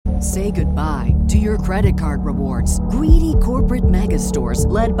Say goodbye to your credit card rewards. Greedy corporate mega stores,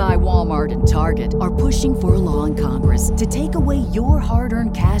 led by Walmart and Target, are pushing for a law in Congress to take away your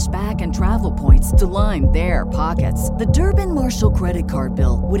hard-earned cash back and travel points to line their pockets. The Durbin-Marshall credit card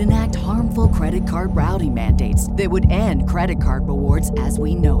bill would enact harmful credit card routing mandates that would end credit card rewards as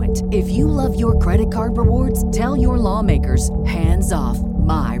we know it. If you love your credit card rewards, tell your lawmakers, hands off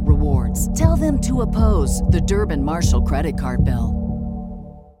my rewards. Tell them to oppose the Durbin-Marshall credit card bill.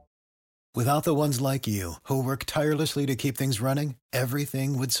 Without the ones like you, who work tirelessly to keep things running,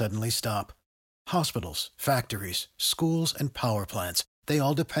 everything would suddenly stop. Hospitals, factories, schools, and power plants, they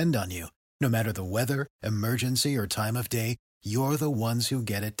all depend on you. No matter the weather, emergency, or time of day, you're the ones who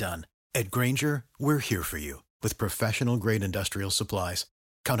get it done. At Grainger, we're here for you with professional-grade industrial supplies.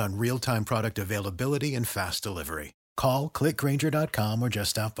 Count on real-time product availability and fast delivery. Call, clickgrainger.com, or just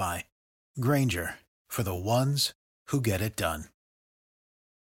stop by. Grainger, for the ones who get it done.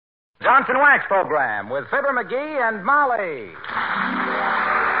 Johnson Wax Program with Fibber McGee and Molly.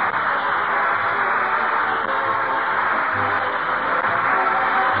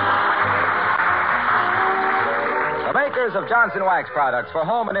 The makers of Johnson Wax products for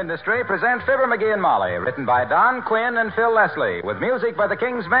home and industry present Fibber McGee and Molly, written by Don Quinn and Phil Leslie, with music by the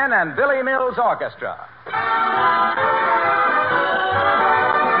King's Men and Billy Mills Orchestra.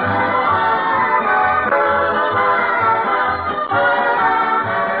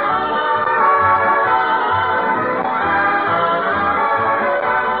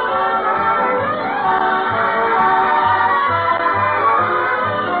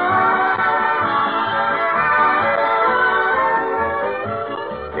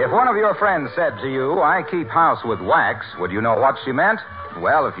 If one of your friends said to you, "I keep house with wax," would you know what she meant?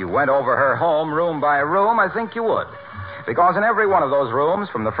 Well, if you went over her home room by room, I think you would. Because in every one of those rooms,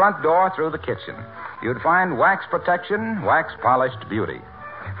 from the front door through the kitchen, you'd find wax protection, wax-polished beauty.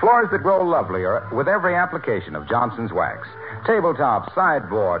 Floors that grow lovelier with every application of Johnson's Wax. Tabletops,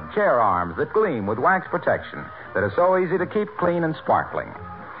 sideboard, chair arms that gleam with wax protection that is so easy to keep clean and sparkling.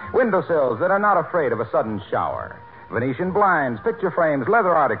 Windowsills that are not afraid of a sudden shower. Venetian blinds, picture frames,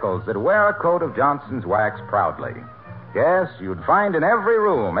 leather articles that wear a coat of Johnson's Wax proudly. Yes, you'd find in every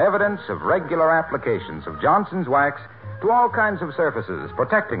room evidence of regular applications of Johnson's Wax to all kinds of surfaces,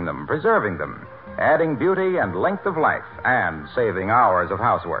 protecting them, preserving them, adding beauty and length of life, and saving hours of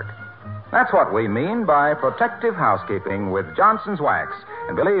housework. That's what we mean by protective housekeeping with Johnson's Wax.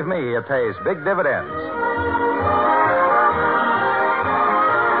 And believe me, it pays big dividends.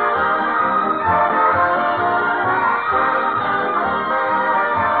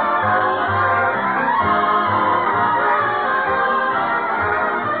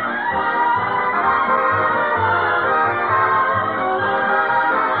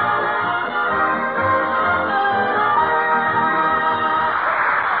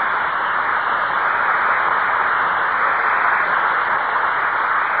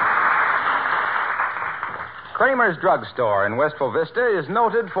 Kramer's Drugstore in Wistful Vista is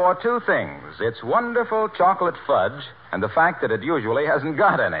noted for two things: its wonderful chocolate fudge and the fact that it usually hasn't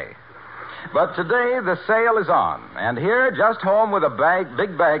got any. But today the sale is on, and here, just home with a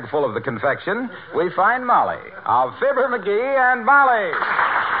big bag full of the confection, we find Molly of Fibber McGee and Molly.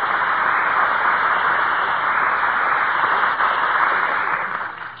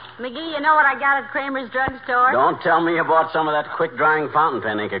 McGee, you know what I got at Kramer's Drugstore? Don't tell me you bought some of that quick-drying fountain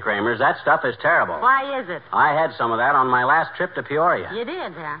pen ink at Kramer's. That stuff is terrible. Why is it? I had some of that on my last trip to Peoria. You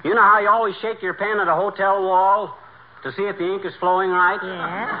did, huh? You know how you always shake your pen at a hotel wall to see if the ink is flowing right?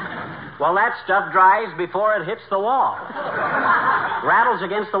 Yes. Well, that stuff dries before it hits the wall. Rattles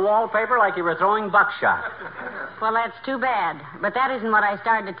against the wallpaper like you were throwing buckshot. Well, that's too bad. But that isn't what I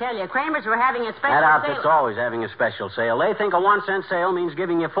started to tell you. Kramer's were having a special That sale. outfit's always having a special sale. They think a 1-cent sale means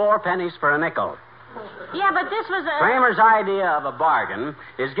giving you 4 pennies for a nickel. Yeah, but this was a... Kramer's idea of a bargain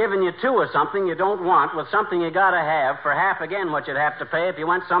is giving you 2 of something you don't want with something you gotta have for half again what you'd have to pay if you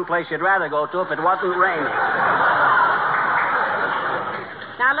went someplace you'd rather go to if it wasn't raining.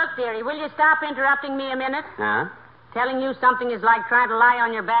 Now, look, dearie, will you stop interrupting me a minute? Huh? Telling you something is like trying to lie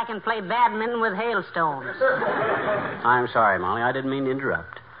on your back and play badminton with hailstones. I'm sorry, Molly. I didn't mean to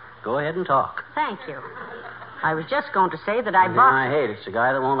interrupt. Go ahead and talk. Thank you. I was just going to say that I bought... I hate it. It's the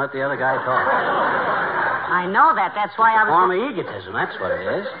guy that won't let the other guy talk. I know that. That's why I was... Form of egotism, that's what it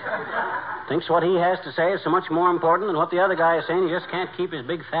is. Thinks what he has to say is so much more important than what the other guy is saying. He just can't keep his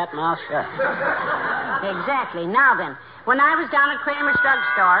big fat mouth shut. Exactly. Now then, when I was down at Kramer's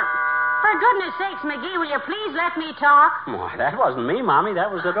Drugstore... For goodness sakes, McGee, will you please let me talk? Why, that wasn't me, Mommy.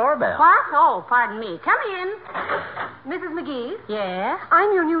 That was the doorbell. What? Oh, pardon me. Come in. Mrs. McGee, Yes?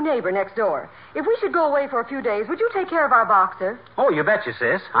 I'm your new neighbor next door. If we should go away for a few days, would you take care of our boxer? Oh, you betcha,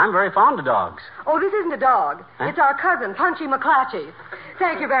 sis. I'm very fond of dogs. Oh, this isn't a dog. Huh? It's our cousin, Punchy McClatchy.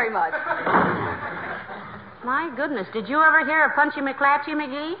 Thank you very much. My goodness, did you ever hear of Punchy McClatchy,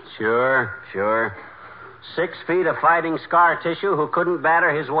 McGee? Sure. 6 feet of fighting scar tissue who couldn't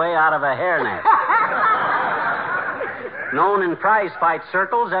batter his way out of a hairnet. Known in prize fight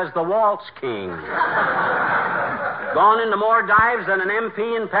circles as the Waltz King. Gone into more dives than an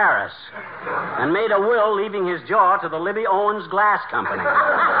MP in Paris. And made a will leaving his jaw to the Libby Owens Glass Company.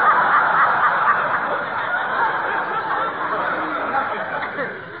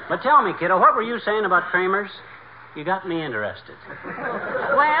 But tell me, kiddo, what were you saying about Kramer's? You got me interested.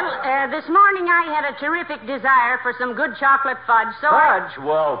 Well, this morning I had a terrific desire for some good chocolate fudge, so Fudge?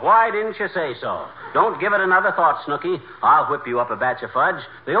 Well, why didn't you say so? Don't give it another thought, Snooky. I'll whip you up a batch of fudge,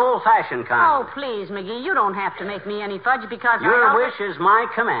 the old-fashioned kind. Oh, please, McGee, you don't have to make me any fudge because Your wish is my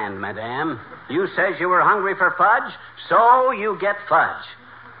command, madame. You says you were hungry for fudge, so you get fudge.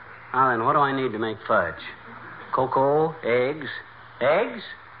 Now then, what do I need to make fudge? Cocoa, eggs. Eggs?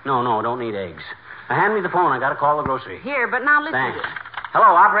 No, don't need eggs. Now, hand me the phone. I got to call the grocery. Here, but now listen. Thanks.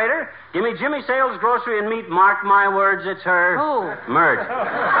 Hello, operator. Give me Jimmy Sales Grocery and Meat. Mark my words, it's her. Who? Mert.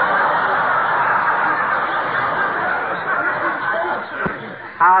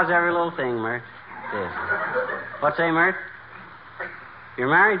 How's every little thing, Mert? Yes. What's say, Mert? Your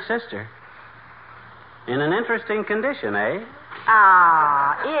married sister. In an interesting condition, eh?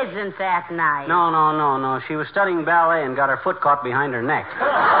 Ah, isn't that nice? No. She was studying ballet and got her foot caught behind her neck.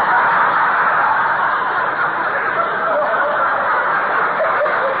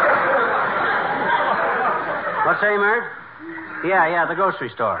 What say, Mert? Yeah, the grocery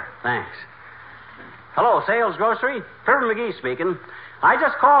store. Thanks. Hello, Sales Grocery? Trevor McGee speaking. I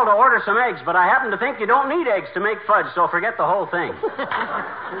just called to order some eggs, but I happen to think you don't need eggs to make fudge, so forget the whole thing.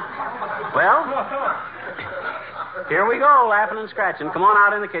 Well, here we go, laughing and scratching. Come on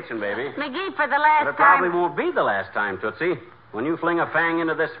out in the kitchen, baby. McGee, for the last But it time... probably won't be the last time, Tootsie. When you fling a fang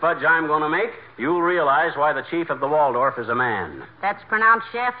into this fudge I'm going to make, you'll realize why the chief of the Waldorf is a man. That's pronounced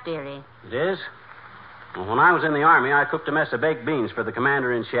chef, dearie. It is? Well, when I was in the Army, I cooked a mess of baked beans for the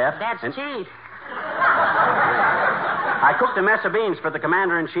commander-in-chief. That's chief. I cooked a mess of beans for the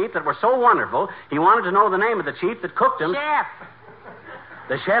commander-in-chief that were so wonderful, he wanted to know the name of the chief that cooked them. Chef.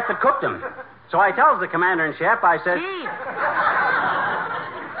 The chef that cooked them. So I tells the commander-in-chief, I said... Chief.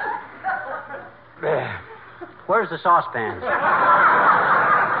 Where's the saucepans?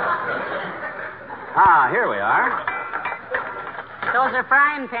 Here we are. Those are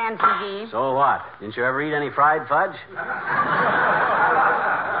frying pans, McGee. So what? Didn't you ever eat any fried fudge?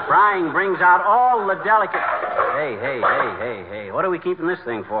 Frying brings out all the delicate... Hey. What are we keeping this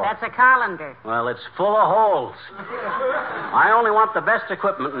thing for? That's a colander. Well, it's full of holes. I only want the best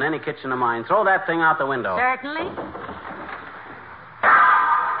equipment in any kitchen of mine. Throw that thing out the window. Certainly.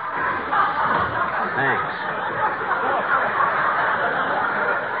 Thanks.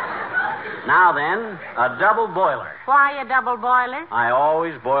 Now then, a double boiler. Why a double boiler? I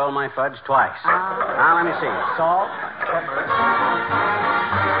always boil my fudge twice. Now, let me see. Salt, pepper.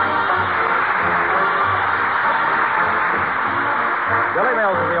 Billy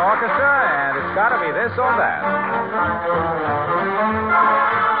Mills is the orchestra, and it's got to be this or that.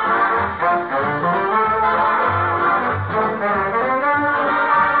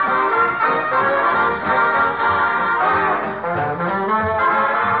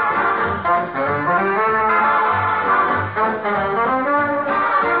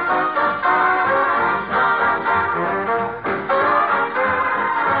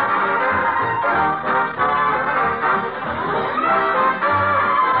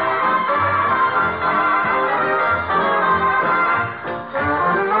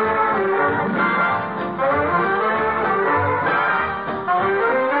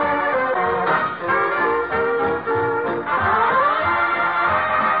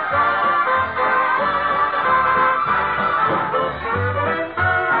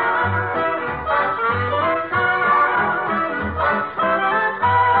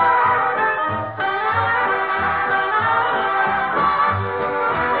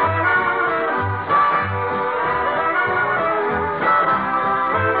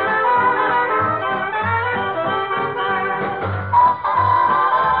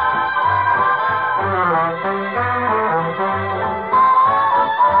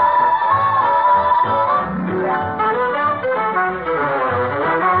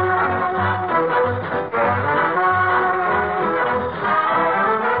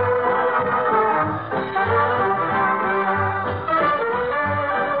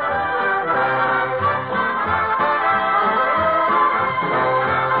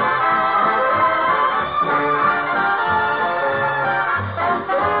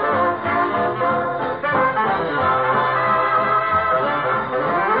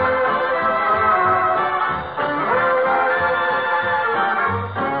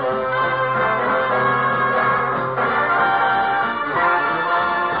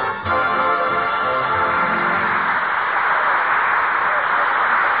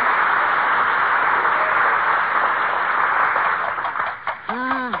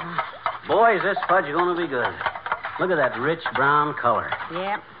 is this fudge going to be good? Look at that rich brown color.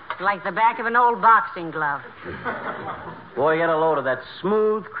 Yep. Like the back of an old boxing glove. Boy, get a load of that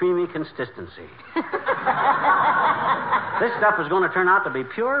smooth, creamy consistency. This stuff is going to turn out to be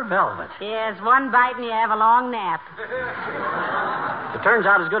pure velvet. Yes, one bite and you have a long nap. If it turns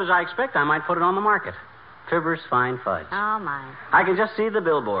out as good as I expect, I might put it on the market. Fibber's Fine Fudge. Oh, my. I can just see the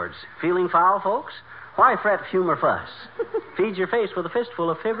billboards. Feeling foul, folks? Why fret, fume, or fuss? Feed your face with a fistful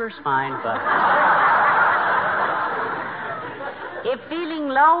of Fibber's Fine Fudge. If feeling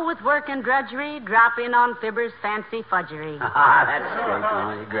low with work and drudgery, drop in on Fibber's Fancy Fudgery. That's great,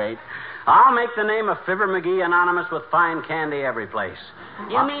 Molly, great. I'll make the name of Fibber McGee anonymous with fine candy every place.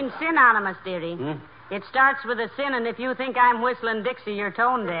 You mean synonymous, dearie. It starts with a sin, and if you think I'm whistling Dixie, you're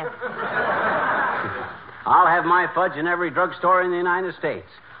tone deaf. I'll have my fudge in every drugstore in the United States.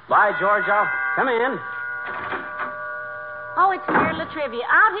 By George, I'll... Come in. Oh, it's Mayor Latrivia.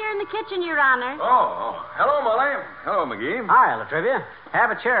 Out here in the kitchen, Your Honor. Oh, hello, Molly. Hello, McGee. Hi, Latrivia.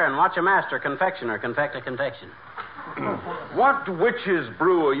 Have a chair and watch a master confectioner confect a confection. What witch's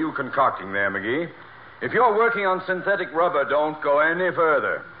brew are you concocting there, McGee? If you're working on synthetic rubber, don't go any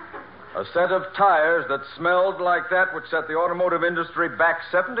further. A set of tires that smelled like that would set the automotive industry back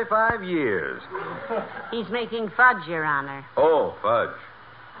 75 years. He's making fudge, Your Honor. Oh, fudge.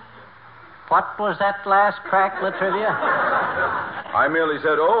 What was that last crack, Latrivia? I merely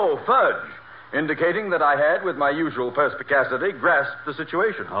said, oh, fudge, indicating that I had, with my usual perspicacity, grasped the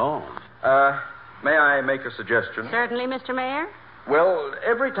situation. Oh. May I make a suggestion? Certainly, Mr. Mayor. Well,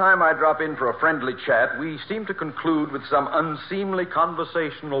 every time I drop in for a friendly chat, we seem to conclude with some unseemly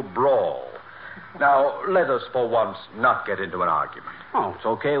conversational brawl. Now, let us, for once, not get into an argument. Oh, it's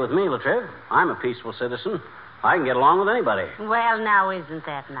okay with me, Latriv. I'm a peaceful citizen. I can get along with anybody. Well, now, isn't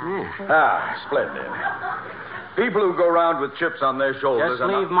that nice? Yeah. Ah, splendid. People who go around with chips on their shoulders... Just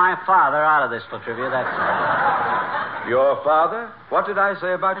leave my father out of this, Latrivia, that's all. Your father? What did I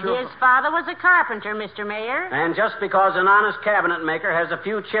say about your... His father was a carpenter, Mr. Mayor. And just because an honest cabinet maker has a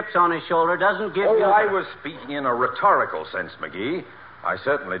few chips on his shoulder doesn't give you... Oh, I was speaking in a rhetorical sense, McGee. I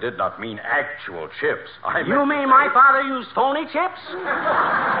certainly did not mean actual chips. You mean my father used phony chips?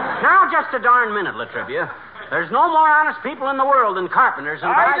 Now, just a darn minute, Latrivia. There's no more honest people in the world than carpenters.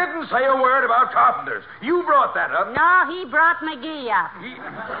 And I didn't say a word about carpenters. You brought that up. No, he brought McGee up.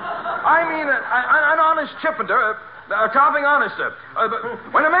 I mean, an honest chipper, a topping honester.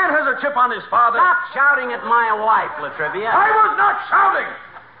 When a man has a chip on his father... Stop shouting at my wife, Latrivia. I was not shouting.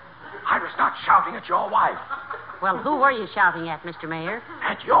 I was not shouting at your wife. Well, who were you shouting at, Mr. Mayor?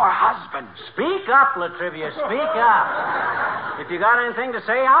 At your husband. Speak up, Latrivia. Speak up. If you got anything to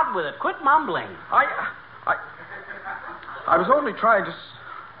say, out with it. Quit mumbling. I was only trying to...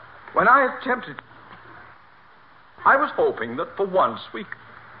 When I attempted... I was hoping that for once we...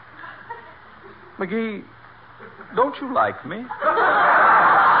 McGee, don't you like me?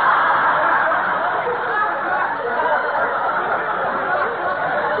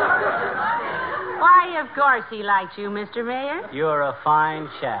 Why, of course he likes you, Mr. Mayor. You're a fine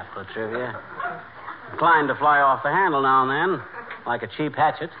chap, Latrivia. Inclined to fly off the handle now and then, like a cheap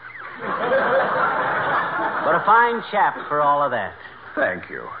hatchet. But a fine chap for all of that. Thank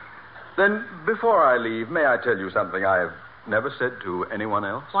you. Then, before I leave, may I tell you something I have never said to anyone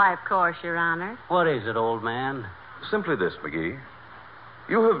else? Why, of course, Your Honor. What is it, old man? Simply this, McGee.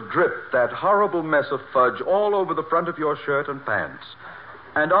 You have dripped that horrible mess of fudge all over the front of your shirt and pants.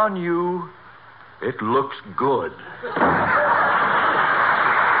 And on you, it looks good.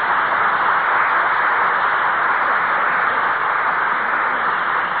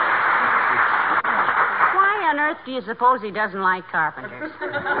 Do you suppose he doesn't like carpenters?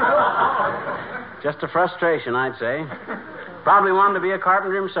 Just a frustration, I'd say. Probably wanted to be a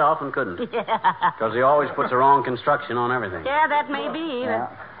carpenter himself and couldn't. Because he always puts the wrong construction on everything. Yeah, that may be. Yeah.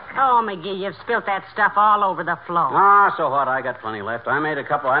 Oh, McGee, you've spilt that stuff all over the floor. Ah, so what? I got plenty left. I made a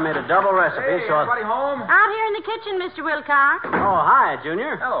double recipe, Hey, so... everybody home? Out here in the kitchen, Mr. Wilcox. Oh, hi,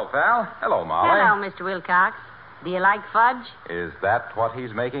 Junior. Hello, pal. Hello, Molly. Hello, Mr. Wilcox. Do you like fudge? Is that what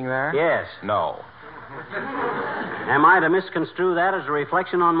he's making there? Yes. No. Am I to misconstrue that as a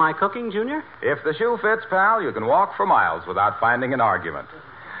reflection on my cooking, Junior? If the shoe fits, pal, you can walk for miles without finding an argument.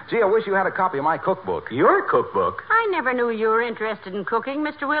 Gee, I wish you had a copy of my cookbook. Your cookbook? I never knew you were interested in cooking,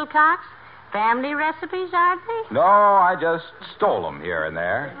 Mr. Wilcox. Family recipes, aren't they? No, I just stole them here and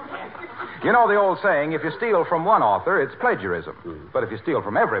there. You know the old saying, if you steal from one author, it's plagiarism. But if you steal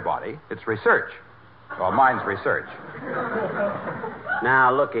from everybody, it's research. Well, mine's research.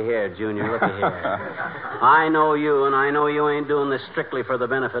 Now, looky here, Junior, looky here. I know you, and I know you ain't doing this strictly for the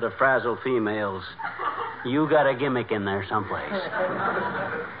benefit of frazzled females. You got a gimmick in there someplace.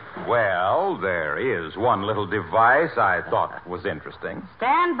 Well, there is one little device I thought was interesting.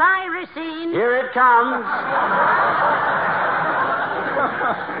 Stand by, Racine. Here it comes.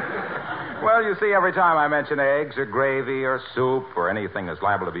 Well, you see, every time I mention eggs or gravy or soup or anything that's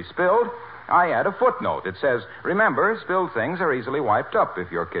liable to be spilled, I add a footnote. It says, remember, spilled things are easily wiped up if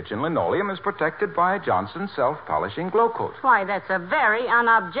your kitchen linoleum is protected by Johnson's self-polishing glow coat. Why, that's a very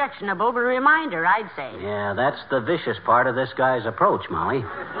unobjectionable reminder, I'd say. Yeah, that's the vicious part of this guy's approach, Molly.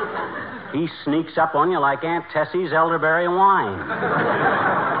 He sneaks up on you like Aunt Tessie's elderberry wine.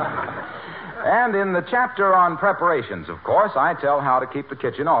 And in the chapter on preparations, of course, I tell how to keep the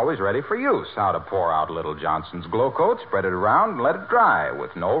kitchen always ready for use, how to pour out a little Johnson's glow coat, spread it around, and let it dry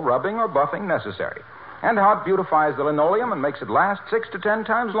with no rubbing or buffing necessary, and how it beautifies the linoleum and makes it last 6 to 10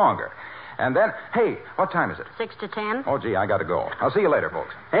 times longer. And then, hey, what time is it? 6 to 10. Oh, gee, I got to go. I'll see you later,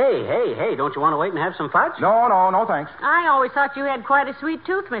 folks. Hey, don't you want to wait and have some fudge? No, thanks. I always thought you had quite a sweet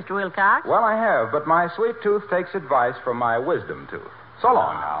tooth, Mr. Wilcox. Well, I have, but my sweet tooth takes advice from my wisdom tooth. So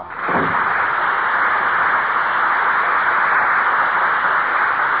long now.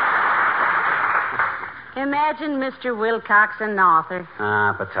 Imagine Mr. Wilcox an author.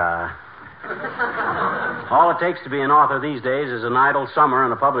 Ah, pata. All it takes to be an author these days is an idle summer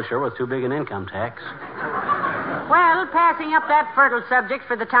and a publisher with too big an income tax. Well, passing up that fertile subject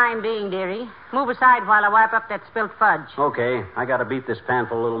for the time being, dearie. Move aside while I wipe up that spilt fudge. Okay, I gotta beat this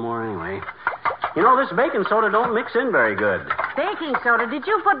panful a little more anyway. You know, this baking soda don't mix in very good. Baking soda? Did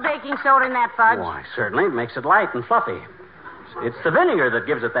you put baking soda in that fudge? Why, certainly. It makes it light and fluffy. It's the vinegar that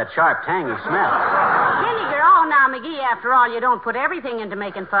gives it that sharp, tangy smell. Vinegar? Oh, now, McGee, after all, you don't put everything into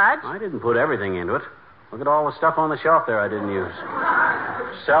making fudge. I didn't put everything into it. Look at all the stuff on the shelf there I didn't use.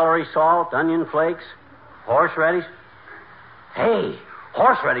 Celery salt, onion flakes, horseradish. Hey,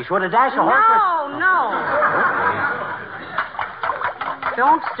 horseradish with a dash of horseradish. No.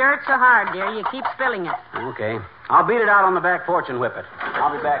 Don't stir it so hard, dear. You keep spilling it. Okay. I'll beat it out on the back porch and whip it.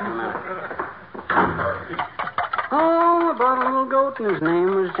 I'll be back in a minute. Oh, I bought a little goat, and his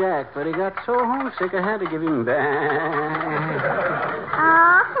name was Jack, but he got so homesick I had to give him back.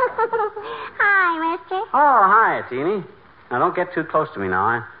 Oh, hi, mister. Oh, hi, Teeny. Now, don't get too close to me now.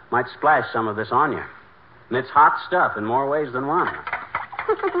 I might splash some of this on you. And it's hot stuff in more ways than one.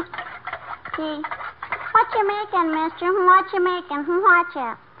 Gee, what you making, mister? What you making? Watch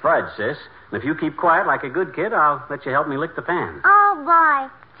out. Fudge, sis. And if you keep quiet like a good kid, I'll let you help me lick the pan. Oh, boy.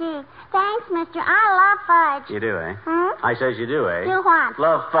 Gee, thanks, mister. I love fudge. You do, eh? Hmm? I says you do, eh? Do what?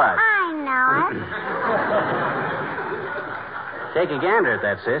 Love fudge. I know it. Take a gander at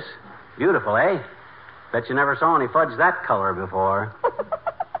that, sis. Beautiful, eh? Bet you never saw any fudge that color before.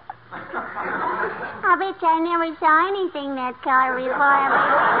 I bet you I never saw anything that color before.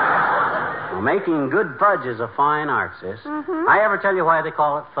 Well, making good fudge is a fine art, sis. Mm-hmm. I ever tell you why they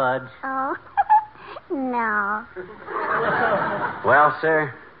call it fudge? Oh, no. Well,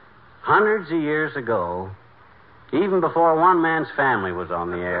 sir, hundreds of years ago, even before one man's family was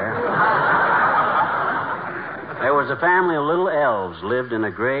on the air, there was a family of little elves lived in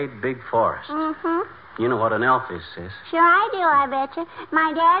a great big forest. Mm-hmm. You know what an elf is, sis? Sure I do, I bet you.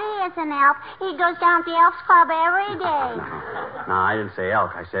 My daddy is an elf. He goes down to the Elks Club every day. No, I didn't say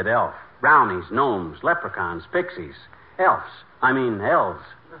elf. I said elf. Brownies, gnomes, leprechauns, pixies. Elves. I mean elves.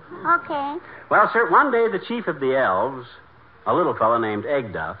 Okay. Well, sir, one day the chief of the elves, a little fellow named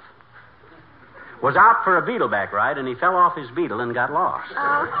Eggduff, was out for a beetleback ride, and he fell off his beetle and got lost.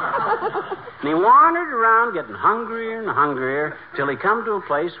 Oh. And he wandered around getting hungrier and hungrier till he come to a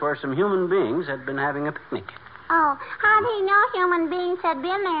place where some human beings had been having a picnic. Oh, how did he know human beings had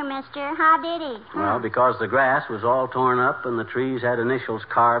been there, mister? How did he? Well, because the grass was all torn up and the trees had initials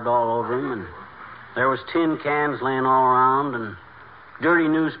carved all over them, and there was tin cans laying all around, and dirty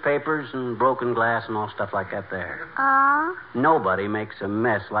newspapers and broken glass and all stuff like that there. Oh? Nobody makes a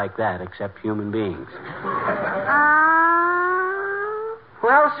mess like that except human beings.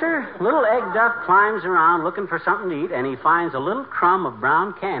 Well, sir, little Eggduff climbs around looking for something to eat, and he finds a little crumb of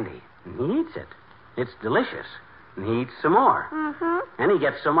brown candy, and he eats it. It's delicious. And he eats some more. Mm-hmm. And he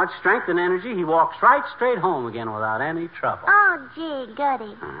gets so much strength and energy, he walks right straight home again without any trouble. Oh, gee,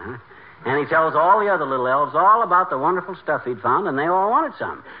 goody. Uh-huh. And he tells all the other little elves all about the wonderful stuff he'd found, and they all wanted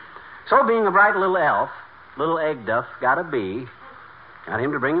some. So, being a bright little elf, little Eggduff got a bee, got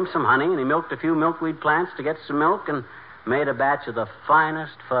him to bring him some honey, and he milked a few milkweed plants to get some milk, and made a batch of the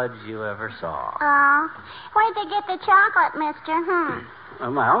finest fudge you ever saw. Oh. Where'd they get the chocolate, mister?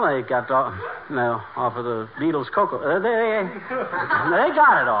 Well, they got off of the Beatles' cocoa. They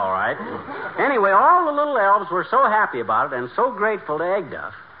got it all right. Anyway, all the little elves were so happy about it and so grateful to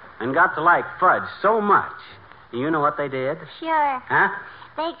Eggduff and got to like fudge so much. You know what they did? Sure. Huh?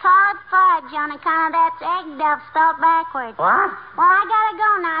 They call it fudge on account of that's egg duff spelled backwards. What? Well, I gotta go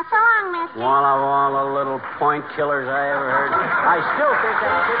now. So long, mister. One of all the little point killers I ever heard. I still think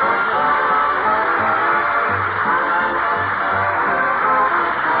that kid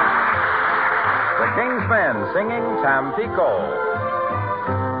The King's Men singing Tampico.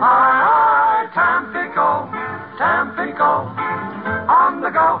 Hi, Tampico, Tampico, on the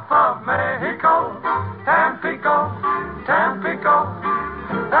Gulf of Mexico. Tampico, Tampico,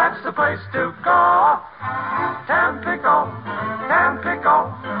 that's the place to go. Tampico,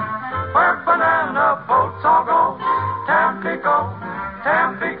 Tampico, where banana boats all go. Tampico,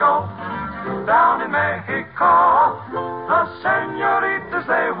 Tampico, down in Mexico. The senoritas,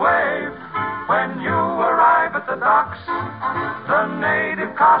 they wave when you arrive at the docks. The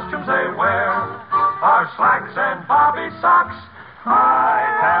native costumes they wear are slacks and bobby socks. Hi,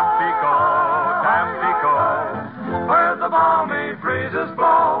 Tampico, Tampico, where the balmy breezes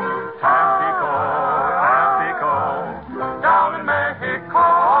blow. Tampico, Tampico, down in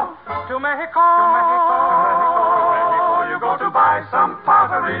Mexico. To Mexico, to Mexico, Mexico, you go to buy some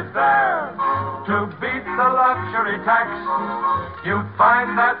potteries there. To beat the luxury tax, you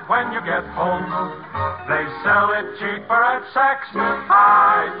find that when you get home, they sell it cheaper at Saks.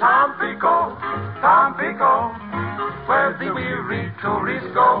 Hi, Tampico, Tampico, where the weary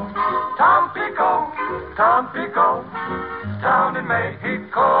tourists go. Tampico, Tampico, down in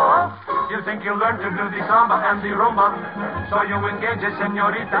Mexico. You think you'll learn to do the samba and the rumba, so you engage a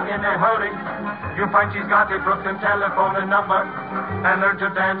senorita in a hurry. You find she's got a Brooklyn telephone number, and learn to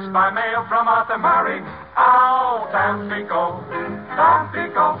dance by mail from Arthur Murray. Oh, Tampico,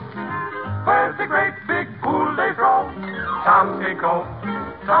 Tampico, where's the great big pool they throw? Tampico,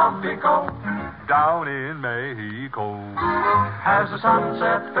 Tampico, down in Mexico. As the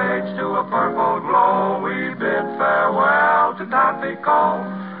sunset fades to a purple glow, we bid farewell to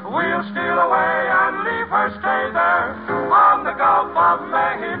Tampico. We'll steal away and leave her stay there on the Gulf of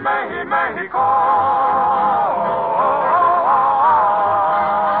Mexico.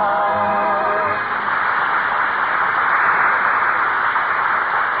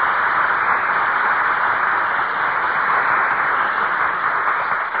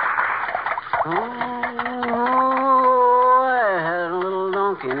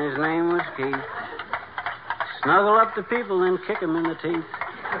 Snuggle up to people and kick them in the teeth.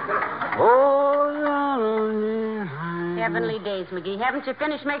 Heavenly days, McGee. Haven't you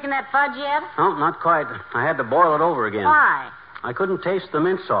finished making that fudge yet? Oh, not quite. I had to boil it over again. Why? I couldn't taste the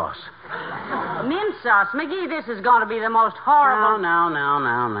mint sauce. Mint sauce? McGee, this is going to be the most horrible...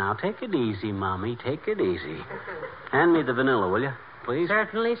 Now. Take it easy, Mommy. Take it easy. Hand me the vanilla, will you, please?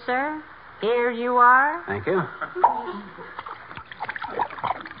 Certainly, sir. Here you are. Thank you.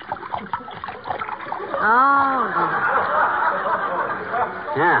 Oh,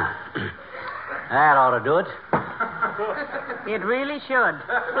 yeah. That ought to do it. it really should.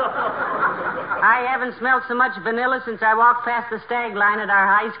 I haven't smelled so much vanilla since I walked past the stag line at our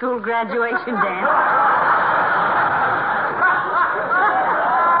high school graduation dance.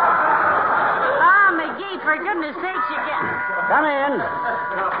 McGee, for goodness sakes, you can... Come in.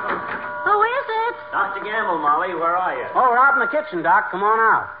 Who is it? Dr. Gamble, Molly, where are you? Oh, we're out in the kitchen, Doc. Come on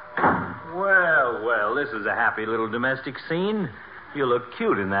out. Well, this is a happy little domestic scene. You look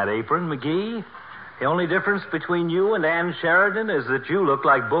cute in that apron, McGee. The only difference between you and Ann Sheridan is that you look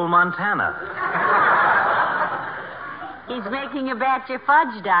like Bull Montana. He's making a batch of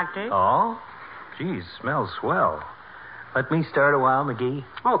fudge, Doctor. Oh? Geez, smells swell. Let me start a while, McGee.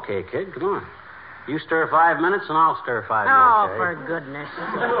 Okay, kid, come on. You stir 5 minutes, and I'll stir 5 minutes. Oh, for goodness.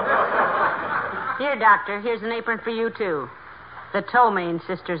 Here, Doctor, here's an apron for you, too. The Tomaine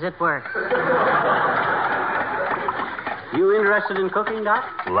sisters at work. You interested in cooking, Doc?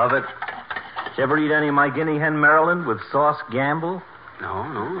 Love it. Did you ever eat any of my guinea hen Maryland with sauce Gamble? No.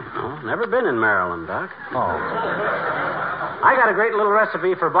 Never been in Maryland, Doc. Oh. I got a great little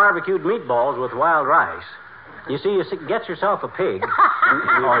recipe for barbecued meatballs with wild rice. You see, you get yourself a pig.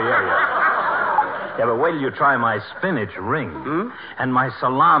 Yeah, but wait till you try my spinach ring and my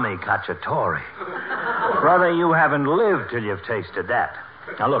salami cacciatore. Brother, you haven't lived till you've tasted that.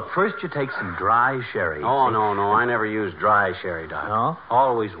 Now, look, first you take some dry sherry. Oh, no. I never use dry sherry, Doc. No?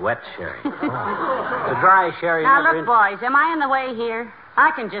 Always wet sherry. The dry sherry... Now, look, boys, am I in the way here?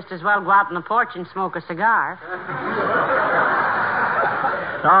 I can just as well go out on the porch and smoke a cigar.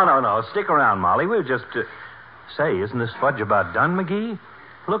 No. Stick around, Molly. We'll just... Say, isn't this fudge about done, McGee?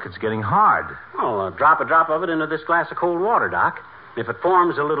 Look, it's getting hard. Well, drop a drop of it into this glass of cold water, Doc. If it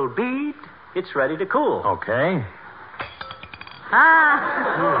forms a little bead, it's ready to cool. Okay.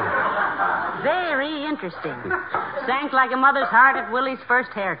 Very interesting. Sank like a mother's heart at Willie's first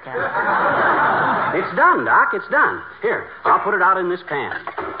haircut. It's done, Doc. It's done. Here, I'll put it out in this pan.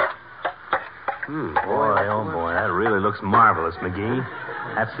 Boy, oh boy, that really looks marvelous, McGee.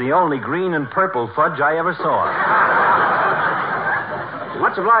 That's the only green and purple fudge I ever saw.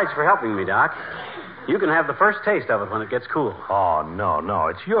 Much obliged for helping me, Doc. You can have the first taste of it when it gets cool. Oh, no.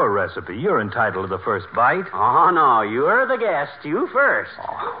 It's your recipe. You're entitled to the first bite. Oh, no. You're the guest. You first.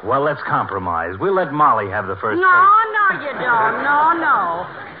 Oh, well, let's compromise. We'll let Molly have the first No, taste. you don't. No.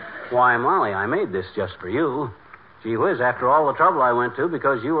 Why, Molly, I made this just for you. Gee whiz, after all the trouble I went to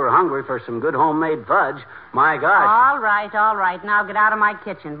because you were hungry for some good homemade fudge, my gosh. All right. Now get out of my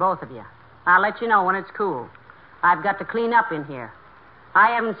kitchen, both of you. I'll let you know when it's cool. I've got to clean up in here.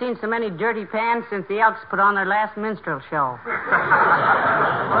 I haven't seen so many dirty pans since the Elks put on their last minstrel show.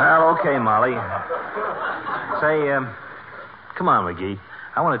 Well, okay, Molly. Say, come on, McGee.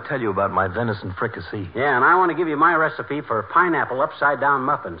 I want to tell you about my venison fricassee. Yeah, and I want to give you my recipe for pineapple upside-down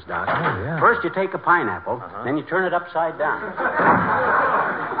muffins, Doc. Oh, yeah. First, you take a pineapple, then you turn it upside down.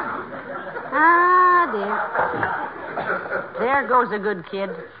 Ah, dear. There goes a good kid.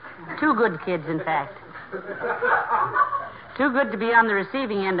 Two good kids, in fact. Too good to be on the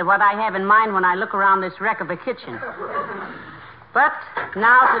receiving end of what I have in mind when I look around this wreck of a kitchen. But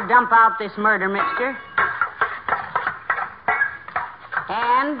now to dump out this murder mixture.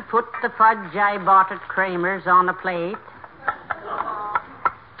 And put the fudge I bought at Kramer's on a plate.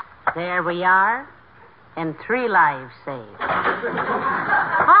 There we are. And 3 lives saved.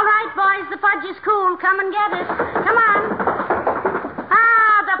 All right, boys, the fudge is cool. Come and get it. Come on.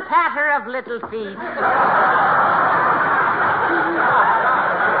 Ah, the patter of little feet.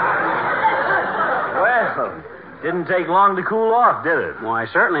 Well, didn't take long to cool off, did it? Why,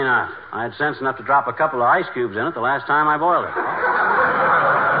 certainly not. I had sense enough to drop a couple of ice cubes in it the last time I boiled it.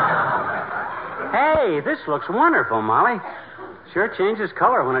 Hey, this looks wonderful, Molly. Sure changes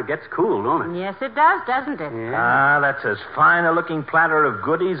color when it gets cool, don't it? Yes, it does, doesn't it? Yeah. That's as fine a looking platter of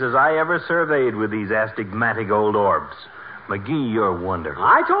goodies as I ever surveyed with these astigmatic old orbs. McGee, you're wonderful.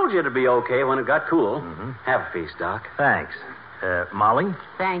 I told you it'd be okay when it got cool. Mm-hmm. Have a piece, Doc. Thanks. Molly?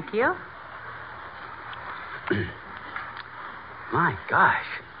 Thank you. My gosh.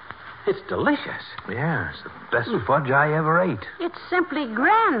 It's delicious. Yeah, it's the best fudge I ever ate. It's simply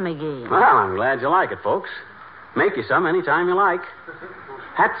grand, McGee. Well, I'm glad you like it, folks. Make you some any time you like.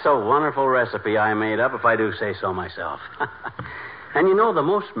 That's a wonderful recipe I made up, if I do say so myself. And you know the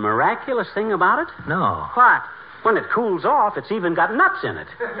most miraculous thing about it? No. What? When it cools off, it's even got nuts in it.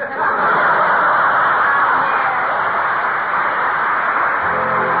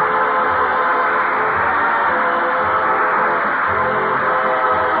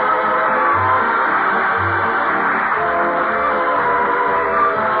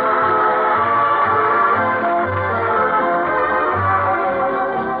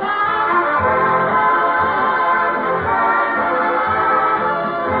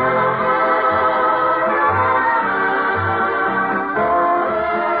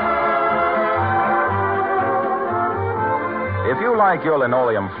 If you like your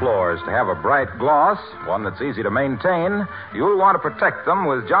linoleum floors to have a bright gloss, one that's easy to maintain, you'll want to protect them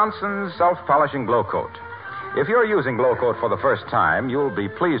with Johnson's self-polishing Glow Coat. If you're using Glow Coat for the first time, you'll be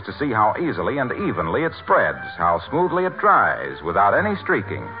pleased to see how easily and evenly it spreads, how smoothly it dries without any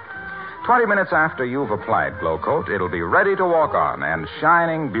streaking. 20 minutes after you've applied Glow Coat, it'll be ready to walk on and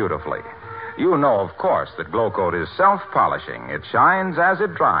shining beautifully. You know, of course, that Glow Coat is self-polishing. It shines as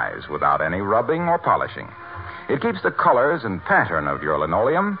it dries without any rubbing or polishing. It keeps the colors and pattern of your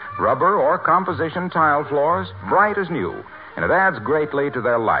linoleum, rubber, or composition tile floors bright as new, and it adds greatly to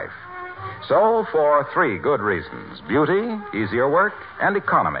their life. So, for 3 good reasons, beauty, easier work, and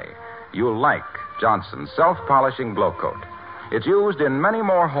economy, you'll like Johnson's self-polishing Glow Coat. It's used in many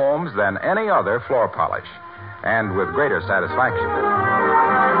more homes than any other floor polish, and with greater satisfaction.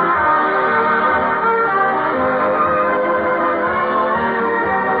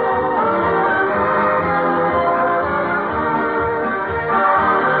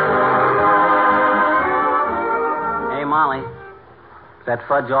 Is that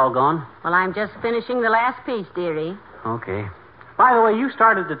fudge all gone? Well, I'm just finishing the last piece, dearie. Okay. By the way, you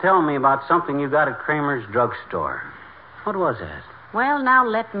started to tell me about something you got at Kramer's drugstore. What was that? Well, now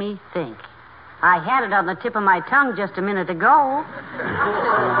let me think. I had it on the tip of my tongue just a minute ago.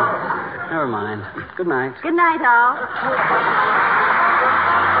 Never mind. Good night. Good night, all.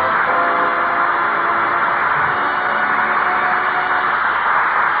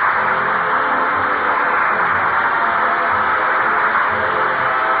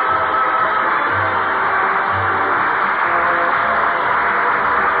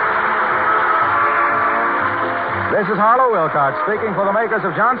 This is Harlow Wilcox speaking for the makers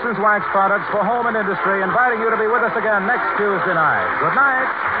of Johnson's Wax Products for home and industry, inviting you to be with us again next Tuesday night. Good night.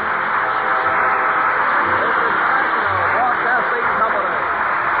 This is National Broadcasting Company.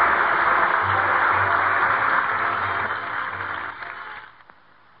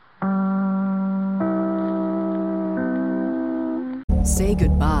 Say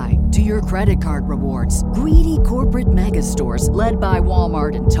goodbye to your credit card rewards. Greedy corporate mega stores, led by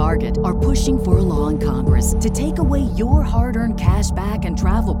Walmart and Target, are pushing for a law in Congress to take away your hard-earned cash back and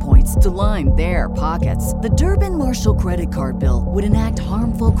travel points to line their pockets. The Durbin-Marshall credit card bill would enact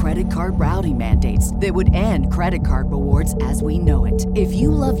harmful credit card routing mandates that would end credit card rewards as we know it. If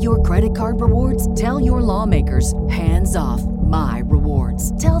you love your credit card rewards, tell your lawmakers, hands off my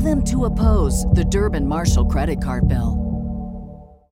rewards. Tell them to oppose the Durbin-Marshall credit card bill.